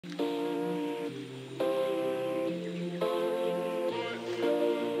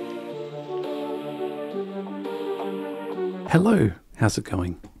Hello, how's it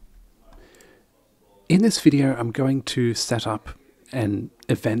going? In this video, I'm going to set up an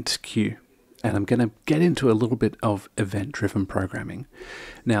event queue, and I'm going to get into a little bit of event-driven programming.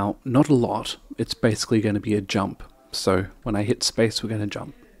 Now, not a lot, it's basically going to be a jump. So when I hit space, we're going to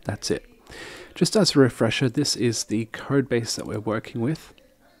jump. That's it. Just as a refresher, this is the code base that we're working with.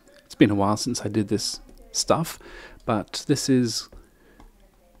 It's been a while since I did this stuff, but this is,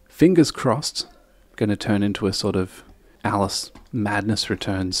 fingers crossed, going to turn into a sort of Alice Madness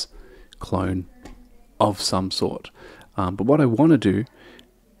Returns clone of some sort. But what I want to do,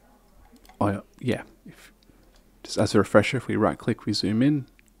 just as a refresher, if we right click, we zoom in,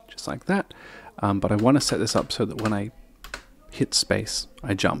 just like that. But I want to set this up so that when I hit space,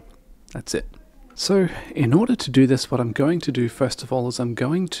 I jump. That's it. So in order to do this, what I'm going to do first of all is I'm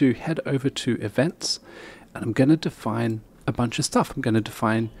going to head over to events, and I'm going to define a bunch of stuff. I'm going to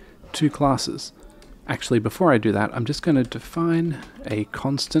define two classes. Actually, before I do that, I'm just going to define a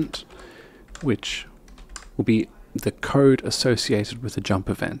constant, which will be the code associated with a jump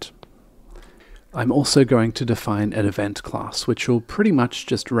event. I'm also going to define an event class, which will pretty much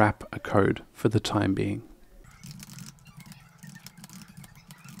just wrap a code for the time being.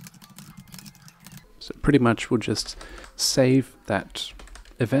 So pretty much we'll just save that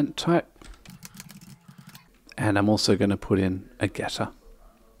event type, and I'm also going to put in a getter.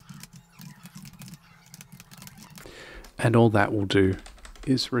 And all that will do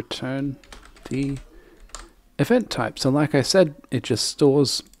is return the event type. So like I said, it just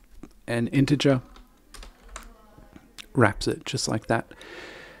stores an integer, wraps it just like that.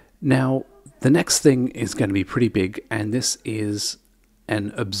 Now, the next thing is going to be pretty big, and this is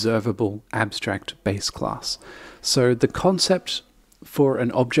an observable abstract base class. So the concept for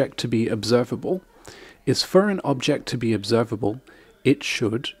an object to be observable is, for an object to be observable, it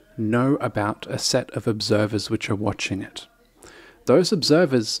should know about a set of observers which are watching it. Those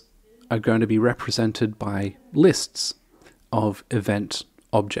observers are going to be represented by lists of event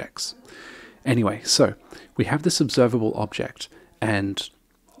objects. Anyway, so we have this observable object, and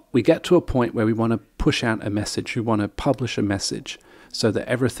we get to a point where we want to push out a message. We want to publish a message so that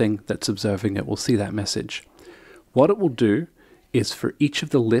everything that's observing it will see that message. What it will do is, for each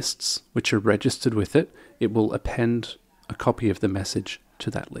of the lists which are registered with it, it will append a copy of the message to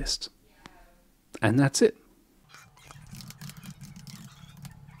that list. And that's it.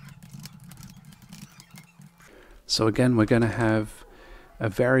 So again, we're going to have a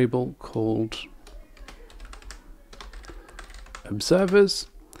variable called observers,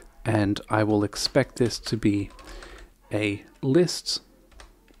 and I will expect this to be a list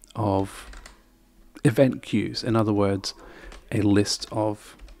of event queues. In other words, a list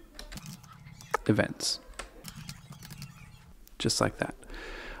of events. Just like that.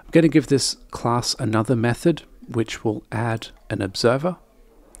 I'm going to give this class another method which will add an observer,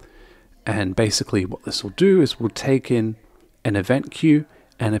 and basically what this will do is we'll take in an event queue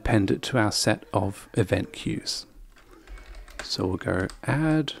and append it to our set of event queues. So we'll go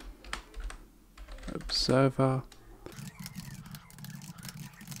add observer,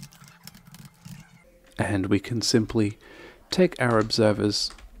 and we can simply take our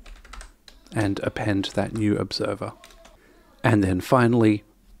observers and append that new observer. And then finally,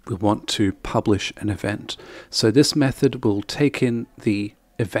 we want to publish an event. So this method will take in the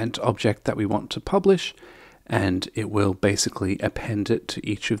event object that we want to publish, and it will basically append it to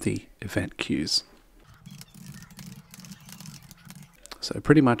each of the event queues. So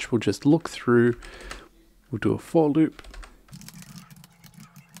pretty much we'll just look through, we'll do a for loop,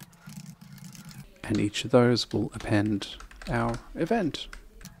 and each of those will append our event.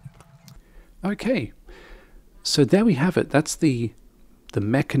 Okay. So there we have it. That's the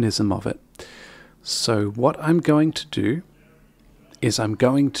mechanism of it. So what I'm going to do is I'm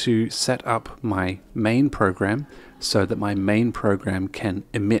going to set up my main program so that my main program can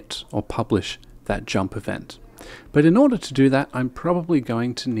emit or publish that jump event. But in order to do that, I'm probably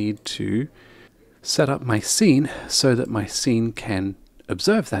going to need to set up my scene so that my scene can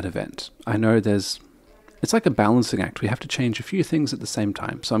observe that event. I know it's like a balancing act. We have to change a few things at the same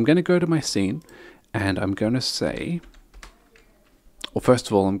time. So I'm going to go to my scene, and I'm going to say, well, first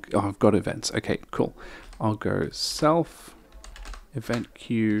of all, I've got events. Okay, cool. I'll go self event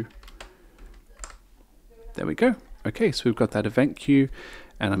queue. There we go. Okay, so we've got that event queue,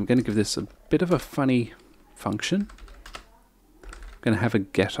 and I'm going to give this a bit of a funny function. I'm going to have a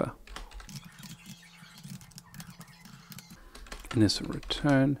getter, and this will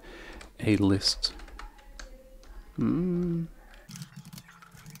return a list. There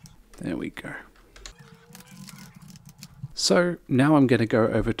we go. So now I'm going to go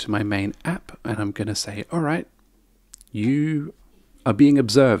over to my main app, and I'm going to say, all right, you are being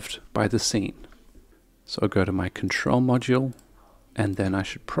observed by the scene. So I'll go to my control module, and then I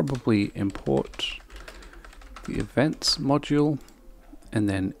should probably import the events module, and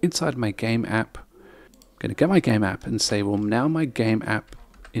then inside my game app, I'm going to get my game app and say, well, now my game app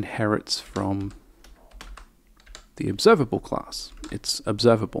inherits from the observable class. It's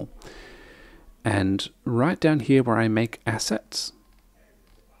observable. And right down here where I make assets,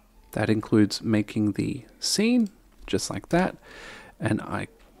 that includes making the scene, just like that. And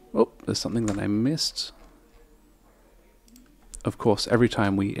oh, there's something that I missed. Of course, every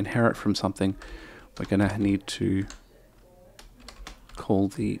time we inherit from something, we're going to need to call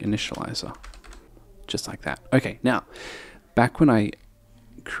the initializer, just like that. Okay, now, back when I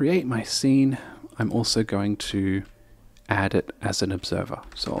create my scene, I'm also going to add it as an observer.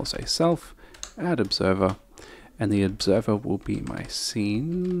 So I'll say self, add observer, and the observer will be my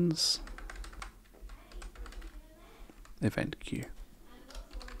scenes event queue.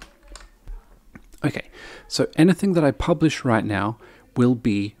 Okay, so anything that I publish right now will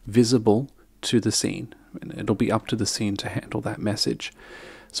be visible to the scene. And it'll be up to the scene to handle that message.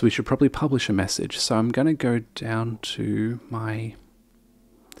 So we should probably publish a message. So I'm going to go down to my...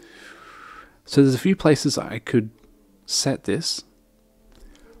 So there's a few places I could set this.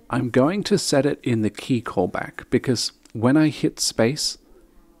 I'm going to set it in the key callback, because when I hit space,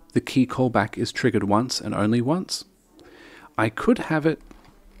 the key callback is triggered once and only once. I could have it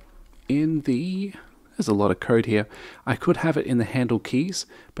in the... There's a lot of code here. I could have it in the handle keys,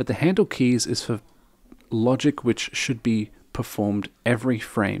 but the handle keys is for logic which should be performed every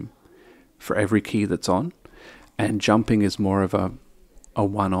frame for every key that's on, and jumping is more of a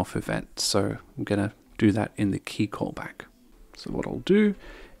one-off event. So I'm going to do that in the key callback. So what I'll do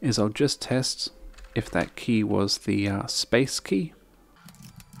is I'll just test if that key was the space key.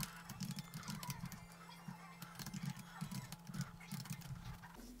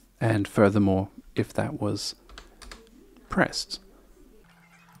 And furthermore, if that was pressed.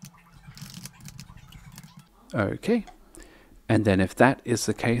 Okay. And then if that is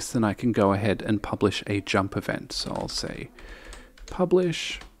the case, then I can go ahead and publish a jump event. So I'll say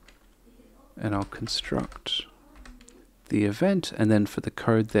publish, and I'll construct the event, and then for the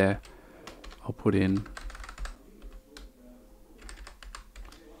code there, I'll put in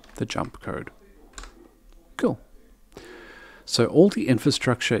the jump code. Cool. So all the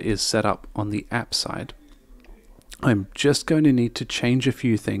infrastructure is set up on the app side. I'm just going to need to change a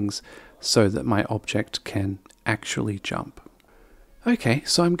few things so that my object can actually jump. Okay,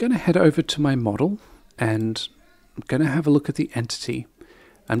 so I'm going to head over to my model and I'm going to have a look at the entity.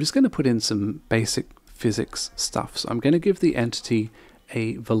 I'm just going to put in some basic physics stuff. So I'm going to give the entity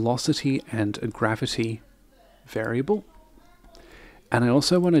a velocity and a gravity variable. And I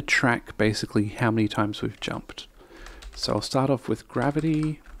also want to track basically how many times we've jumped. So I'll start off with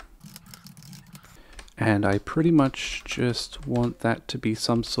gravity, and I pretty much just want that to be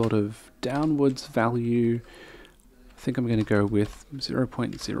some sort of downwards value. I think I'm going to go with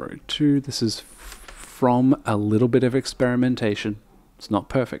 0.02. This is from a little bit of experimentation. It's not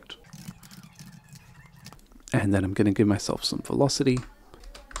perfect. And then I'm going to give myself some velocity,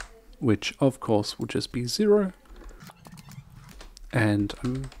 which of course will just be 0. And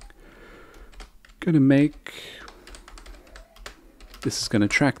I'm going to make... This is going to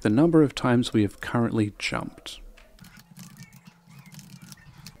track the number of times we have currently jumped.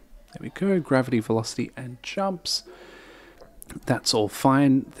 There we go, gravity, velocity, and jumps. That's all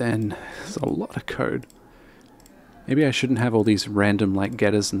fine. Then there's a lot of code. Maybe I shouldn't have all these random like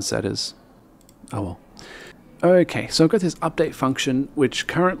getters and setters. Oh well. Okay, so I've got this update function, which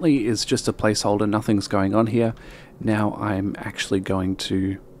currently is just a placeholder. Nothing's going on here. Now I'm actually going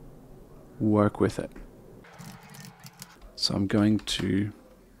to work with it. So I'm going to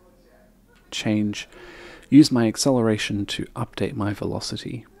use my acceleration to update my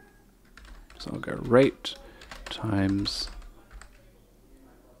velocity. So I'll go rate times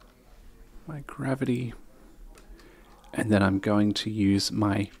my gravity, and then I'm going to use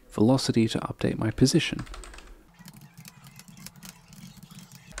my velocity to update my position.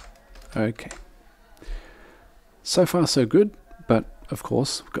 Okay. So far so good, but of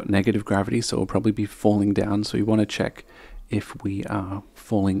course we've got negative gravity, so we'll probably be falling down, so we want to check if we are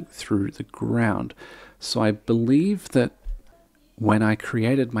falling through the ground. So I believe that when I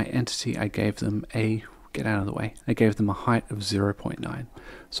created my entity, I gave them a, get out of the way, I gave them a height of 0.9.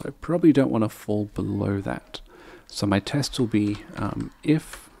 So I probably don't want to fall below that. So my test will be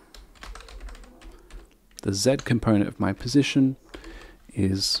if the Z component of my position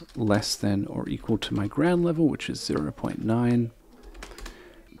is less than or equal to my ground level, which is 0.9,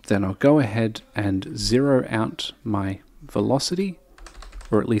 then I'll go ahead and zero out my velocity,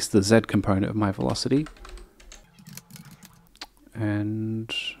 or at least the Z component of my velocity.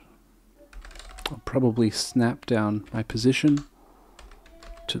 And I'll probably snap down my position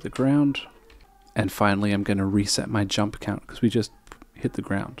to the ground. And finally, I'm going to reset my jump count because we just hit the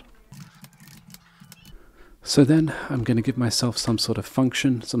ground. So then I'm going to give myself some sort of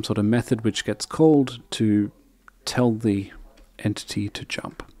function, some sort of method which gets called to tell the entity to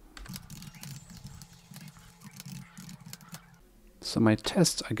jump. So my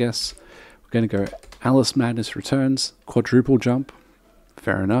test, I guess, we're going to go Alice Madness returns, quadruple jump.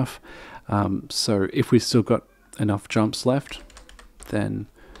 Fair enough. So if we've still got enough jumps left, then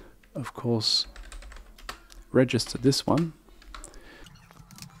of course register this one.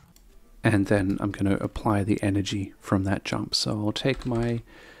 And then I'm going to apply the energy from that jump. So I'll take my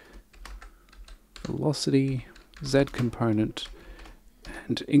velocity Z component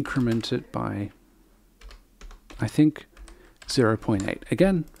and increment it by, I think, 0.8.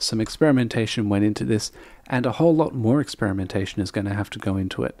 Again, some experimentation went into this, and a whole lot more experimentation is going to have to go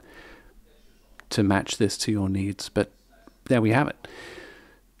into it to match this to your needs. But there we have it.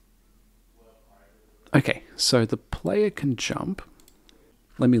 Okay, so the player can jump.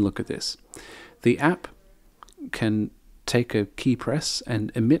 Let me look at this. The app can take a key press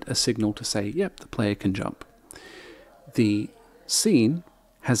and emit a signal to say, yep, the player can jump. The scene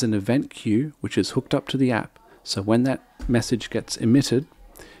has an event queue which is hooked up to the app. So when that message gets emitted,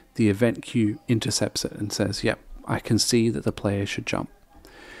 the event queue intercepts it and says, yep, I can see that the player should jump.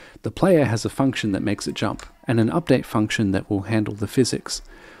 The player has a function that makes it jump and an update function that will handle the physics.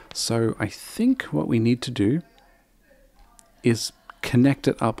 So I think what we need to do is connect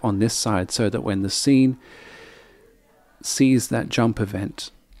it up on this side so that when the scene sees that jump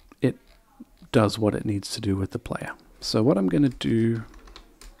event, it does what it needs to do with the player. So what I'm going to do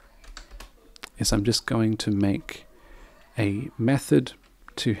is I'm just going to make a method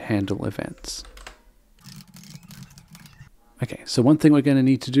to handle events. Okay, so one thing we're going to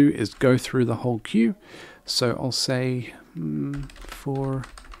need to do is go through the whole queue. So I'll say for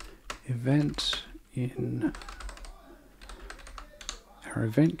event in our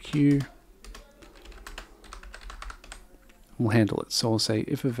event queue, we'll handle it. So I'll say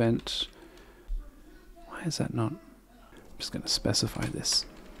if event, why is that not? I'm just going to specify this.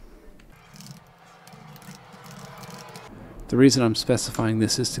 The reason I'm specifying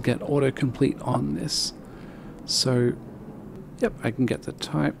this is to get autocomplete on this. So, yep, I can get the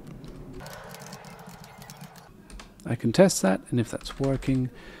type. I can test that, and if that's working,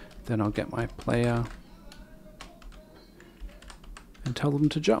 then I'll get my player and tell them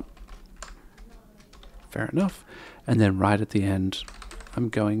to jump. Fair enough. And then right at the end, I'm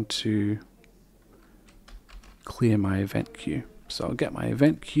going to clear my event queue. So I'll get my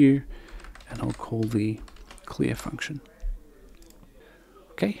event queue and I'll call the clear function.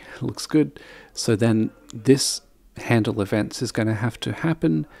 Okay, looks good. So then this handle events is going to have to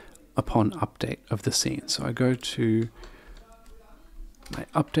happen upon update of the scene. So I go to my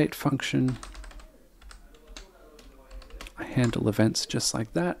update function. I handle events just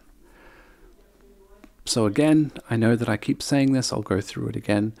like that. So again, I know that I keep saying this, I'll go through it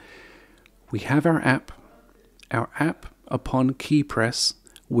again. We have our app. Our app, upon key press,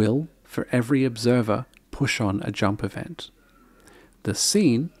 will, for every observer, push on a jump event. The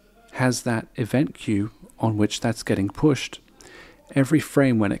scene has that event queue on which that's getting pushed. Every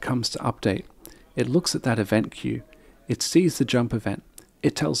frame when it comes to update, it looks at that event queue, it sees the jump event,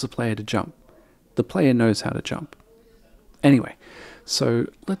 it tells the player to jump. The player knows how to jump. Anyway, so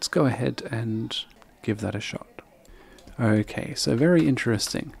let's go ahead and give that a shot. Okay, so very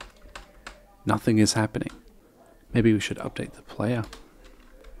interesting. Nothing is happening. Maybe we should update the player.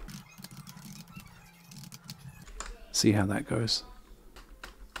 See how that goes.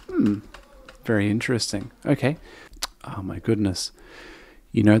 Very interesting. Okay. Oh my goodness.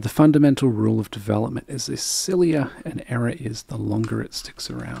 You know, the fundamental rule of development is the sillier an error is, the longer it sticks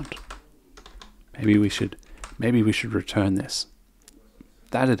around. Maybe we should return this.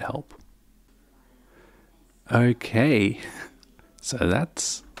 That'd help. Okay. So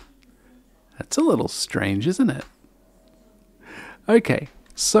that's a little strange, isn't it? Okay,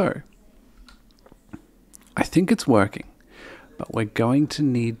 so I think it's working, but we're going to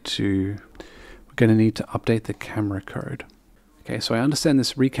need to update the camera code. Okay, so I understand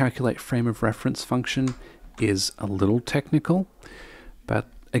this recalculate frame of reference function is a little technical, but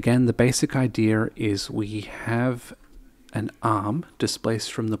again, the basic idea is we have an arm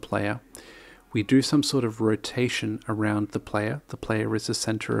displaced from the player. We do some sort of rotation around the player. The player is the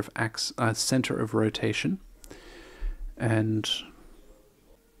center of rotation, and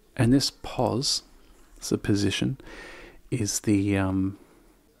And this pos, the position, is the,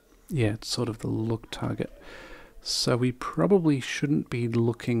 yeah, it's sort of the look target. So we probably shouldn't be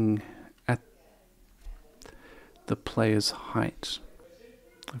looking at the player's height,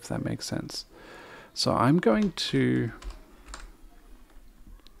 if that makes sense. So I'm going to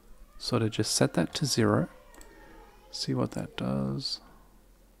sort of just set that to 0, see what that does.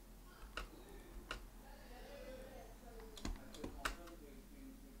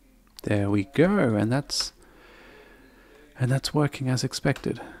 There we go, and that's working as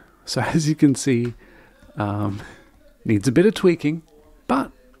expected. So as you can see, needs a bit of tweaking,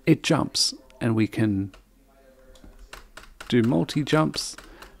 but it jumps, and we can do multi-jumps,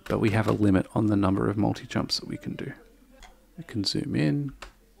 but we have a limit on the number of multi-jumps that we can do. We can zoom in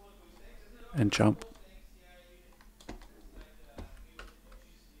and jump.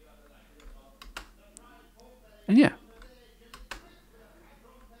 And yeah.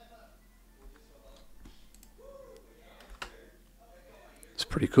 It's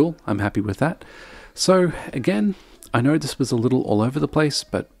pretty cool. I'm happy with that. So again, I know this was a little all over the place,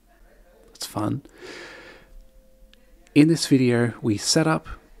 but it's fun. In this video, we set up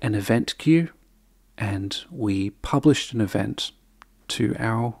an event queue and we published an event to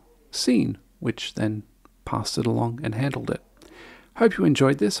our scene, which then passed it along and handled it. Hope you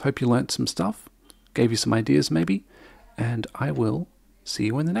enjoyed this. Hope you learned some stuff, gave you some ideas maybe, and I will see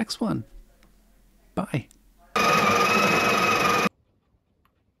you in the next one. Bye.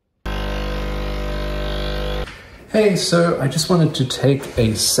 Hey, so I just wanted to take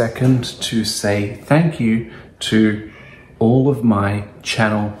a second to say thank you to all of my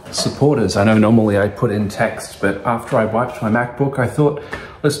channel supporters. I know normally I put in text, but after I wiped my MacBook, I thought,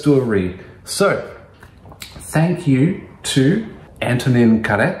 let's do a read. So, thank you to Antonin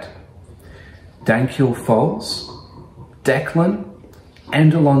Carret, Dankil Foles, Declan,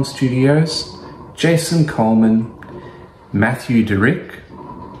 Enderlon Studios, Jason Coleman, Matthew Derrick,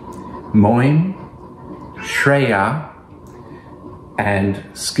 Moin, Shreya, and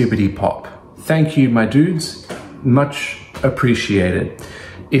Skibbity Pop. Thank you, my dudes. Much appreciated.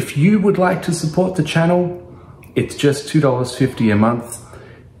 If you would like to support the channel, it's just $2.50 a month.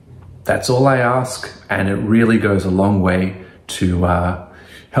 That's all I ask, and it really goes a long way to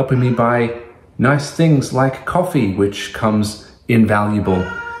helping me buy nice things like coffee, which comes invaluable.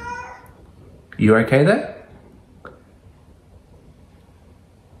 You okay there?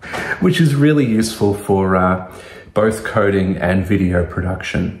 Which is really useful for both coding and video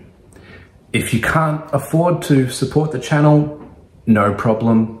production. If you can't afford to support the channel, no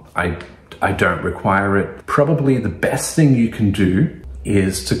problem. I don't require it. Probably the best thing you can do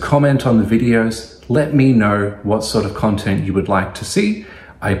is to comment on the videos. Let me know what sort of content you would like to see.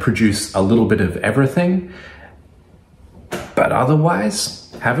 I produce a little bit of everything. But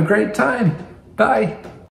otherwise, have a great time. Bye.